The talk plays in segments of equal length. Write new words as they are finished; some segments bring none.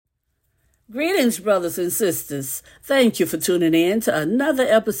Greetings, brothers and sisters. Thank you for tuning in to another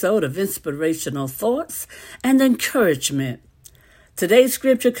episode of Inspirational Thoughts and Encouragement. Today's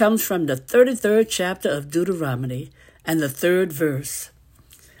scripture comes from the 33rd chapter of Deuteronomy and the 3rd verse.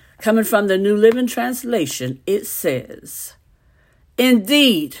 Coming from the New Living Translation, it says,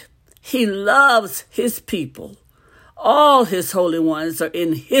 "Indeed, he loves his people. All his holy ones are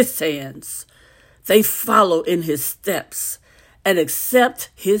in his hands. They follow in his steps and accept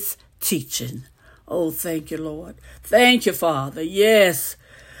his teaching." Oh, thank you, Lord. Thank you, Father. Yes.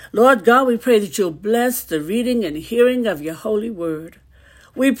 Lord God, we pray that you'll bless the reading and hearing of your holy word.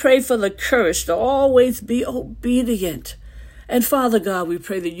 We pray for the courage to always be obedient. And Father God, we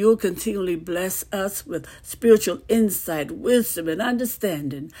pray that you'll continually bless us with spiritual insight, wisdom, and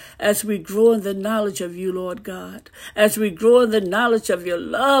understanding as we grow in the knowledge of you, Lord God, as we grow in the knowledge of your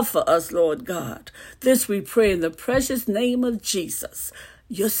love for us, Lord God. This we pray in the precious name of Jesus,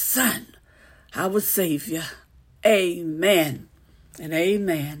 your Son, our Savior. Amen and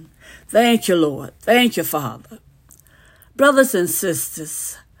amen. Thank you, Lord. Thank you, Father. Brothers and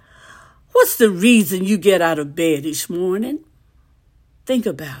sisters, what's the reason you get out of bed each morning? Think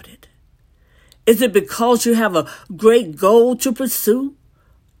about it. Is it because you have a great goal to pursue,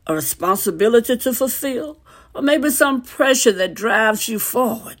 a responsibility to fulfill, or maybe some pressure that drives you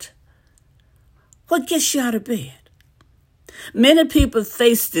forward? What gets you out of bed? Many people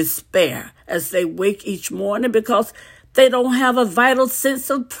face despair as they wake each morning because they don't have a vital sense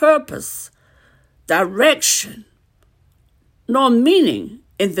of purpose, direction, nor meaning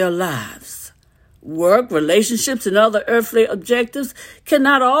in their lives. Work, relationships, and other earthly objectives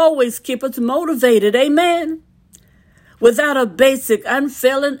cannot always keep us motivated. Amen. Without a basic,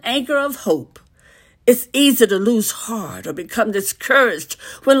 unfailing anchor of hope, it's easy to lose heart or become discouraged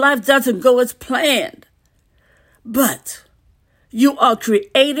when life doesn't go as planned. But you are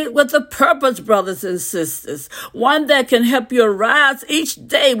created with a purpose, brothers and sisters, one that can help you arise each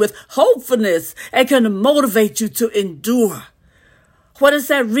day with hopefulness and can motivate you to endure. What is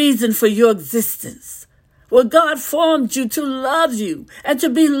that reason for your existence? Well, God formed you to love you and to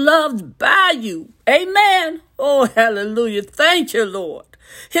be loved by you. Amen. Oh, hallelujah. Thank you, Lord.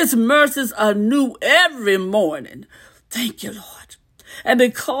 His mercies are new every morning. Thank you, Lord. And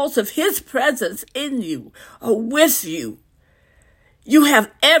because of his presence in you or with you, you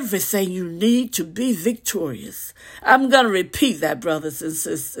have everything you need to be victorious. I'm going to repeat that, brothers and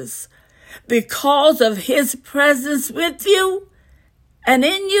sisters. Because of his presence with you and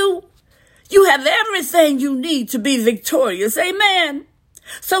in you, you have everything you need to be victorious. Amen.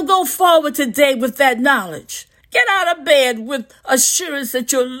 So go forward today with that knowledge. Get out of bed with assurance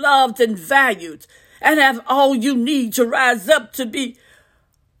that you're loved and valued and have all you need to rise up to be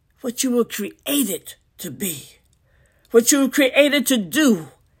what you were created to be, what you were created to do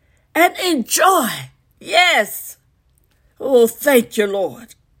and enjoy. Yes. Oh, thank you,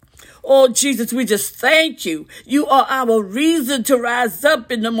 Lord. Oh, Jesus, we just thank you. You are our reason to rise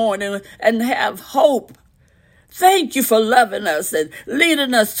up in the morning and have hope. Thank you for loving us and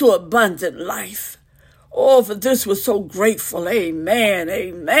leading us to abundant life. Oh, for this we're so grateful. Amen.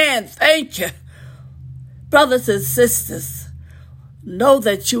 Amen. Thank you. Brothers and sisters, know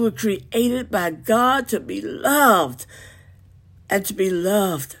that you were created by God to be loved and to be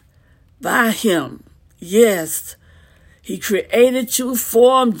loved by him. Yes. He created you,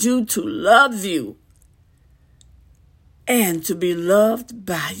 formed you to love you and to be loved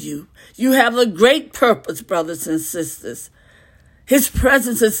by you. You have a great purpose, brothers and sisters. His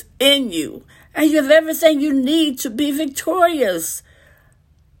presence is in you, and you have everything you need to be victorious.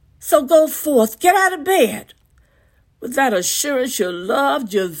 So go forth, get out of bed with that assurance you're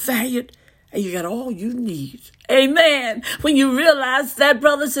loved, you're valued, and you got all you need. Amen. When you realize that,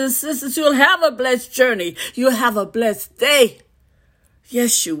 brothers and sisters, you'll have a blessed journey. You'll have a blessed day.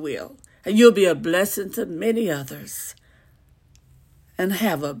 Yes, you will. And you'll be a blessing to many others. And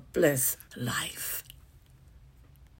have a blessed life.